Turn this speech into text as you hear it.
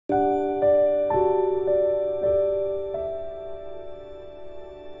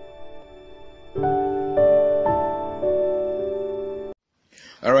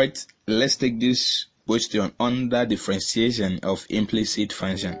Alright, let's take this question under differentiation of implicit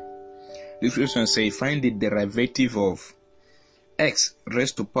function. This question says find the derivative of x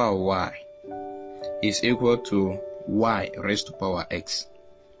raised to power y is equal to y raised to power x.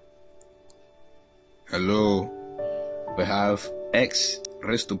 Hello, we have x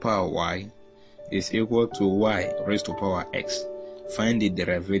raised to power y is equal to y raised to power x. Find the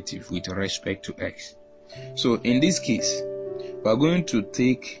derivative with respect to x. So in this case, we are going to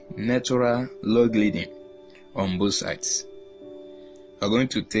take natural logarithm on both sides. We are going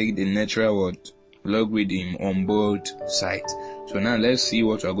to take the natural logarithm on both sides. So now let's see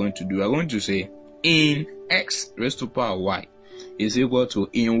what we are going to do. We are going to say in x raised to power y is equal to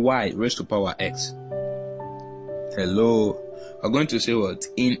in y raised to power x. Hello. We are going to say what?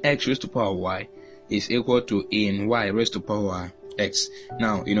 In x raised to power y is equal to in y raised to power x.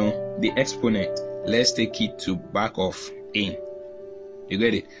 Now, the exponent, let's take it to back of in. You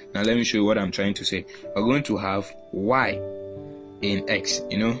get it? Now let me show you what I'm trying to say. We're going to have y in x.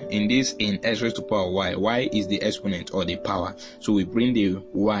 In this in x raised to power y is the exponent or the power. So we bring the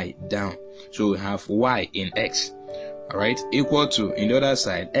y down. So we have y in x. Alright, equal to, in the other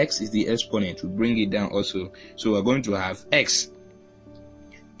side, x is the exponent. We bring it down also. So we're going to have x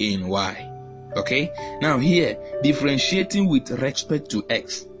in y. Okay? Now here, differentiating with respect to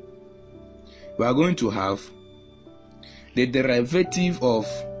x, we are going to have the derivative of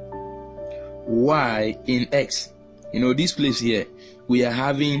y in x. This place here, we are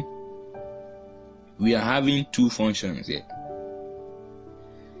having two functions here.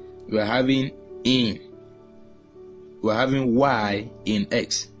 We are having y in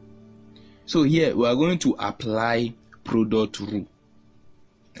x. So here we are going to apply product rule.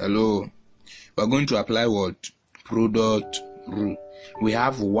 Hello. We are going to apply what? Product rule. We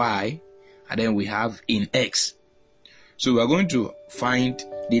have y and then we have in x. So we are going to find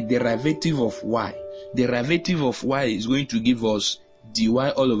the derivative of y. Derivative of y is going to give us dy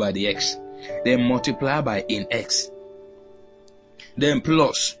all over the x. Then multiply by in x. Then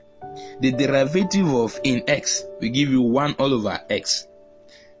plus the derivative of in x will give you 1 all over x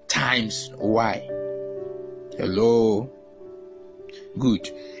times y. Hello. Good.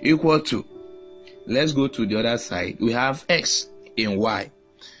 Equal to, let's go to the other side. We have x in y.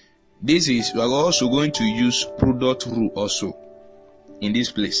 We are also going to use product rule also in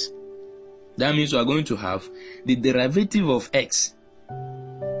this place. That means we are going to have the derivative of x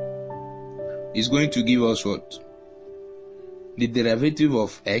is going to give us what? The derivative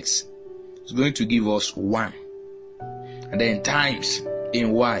of x is going to give us 1. And then times in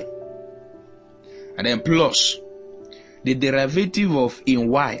y. And then plus the derivative of in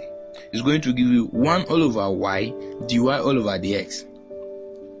y is going to give you 1 all over y dy all over the x.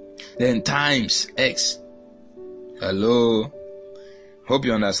 Then times x. Hello. Hope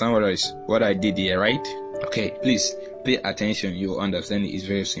you understand what I did here, right? Okay, please pay attention. You'll understand it. It's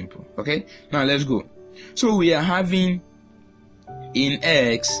very simple. Okay, now let's go. So we are having in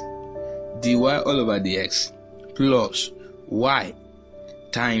x dy all over the x plus y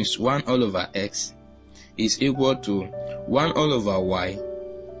times 1 all over x is equal to 1 all over y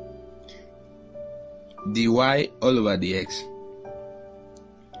dy all over the x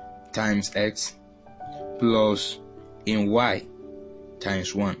times x plus in y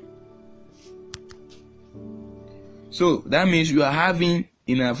times 1. So that means you are having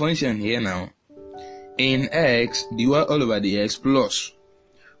in a function here now in x dy all over the x plus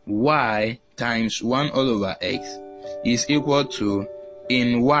y times 1 all over x is equal to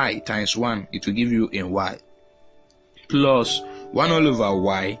in y times 1. It will give you in y plus 1 all over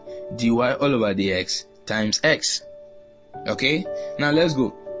y dy all over the x times x. Okay, now let's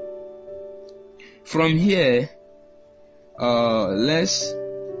go. From here, let's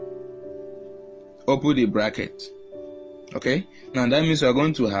open the bracket. Okay, now that means we are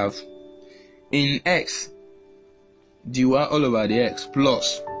going to have in x dy all over the x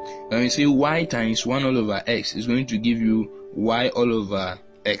plus, when we say y times 1 all over x is going to give you y all over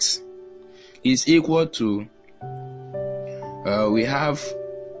x is equal to we have,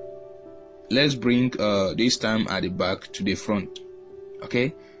 let's bring this term at the back to the front.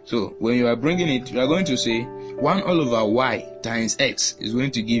 Okay, so when you are bringing it, you are going to say 1 all over y times x is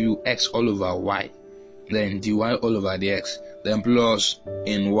going to give you x all over y, then dy all over the x, then plus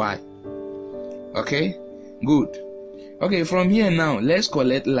in y. Okay, good. Okay, from here now, let's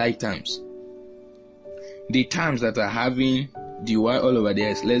collect like terms. The terms that are having dy all over the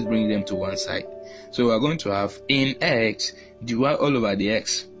x, let's bring them to one side. So we are going to have in x dy all over the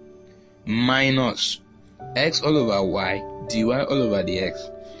x minus x all over y dy all over the x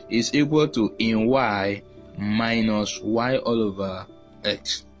is equal to in y minus y all over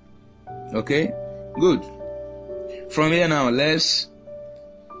x. Okay, good. From here now, let's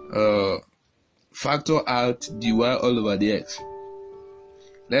factor out dy all over dx.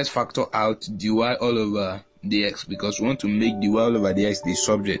 Let's factor out dy all over dx because we want to make dy all over dx the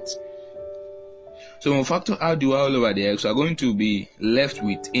subject. So when we factor out dy all over dx, we are going to be left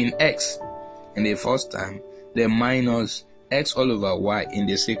with in x in the first time, then minus x all over y in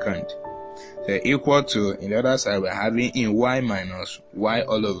the second. So equal to, in the other side, we're having in y minus y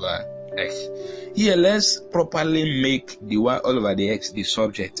all over x. Here, let's properly make dy all over dx the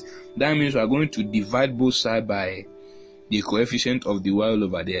subject. That means we are going to divide both sides by the coefficient of dy all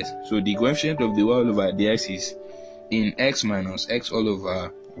over dx. So the coefficient of dy all over dx is in x minus x all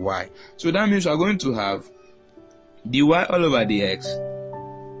over y. So that means we are going to have dy all over dx,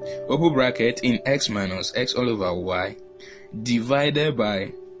 open bracket, in x minus x all over y, divided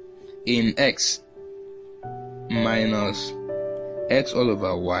by in x minus x all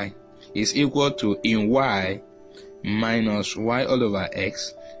over y is equal to in y minus y all over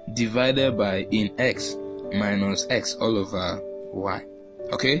x divided by in x minus x all over y.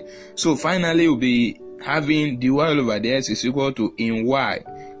 Okay, so finally we'll be having dy all over dx is equal to in y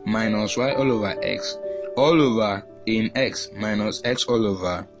minus y all over x all over in x minus x all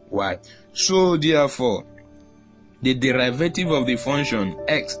over y. So therefore, the derivative of the function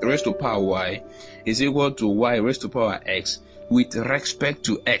x raised to power y is equal to y raised to power x with respect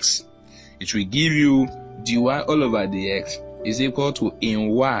to x. It will give you dy all over dx is equal to in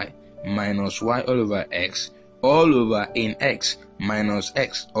y minus y all over x all over in x minus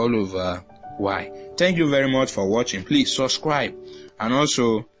x all over y. Thank you very much for watching. Please subscribe and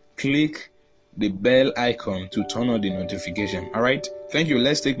also click the bell icon to turn on the notification. Alright, thank you.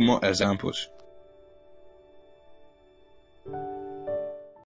 Let's take more examples.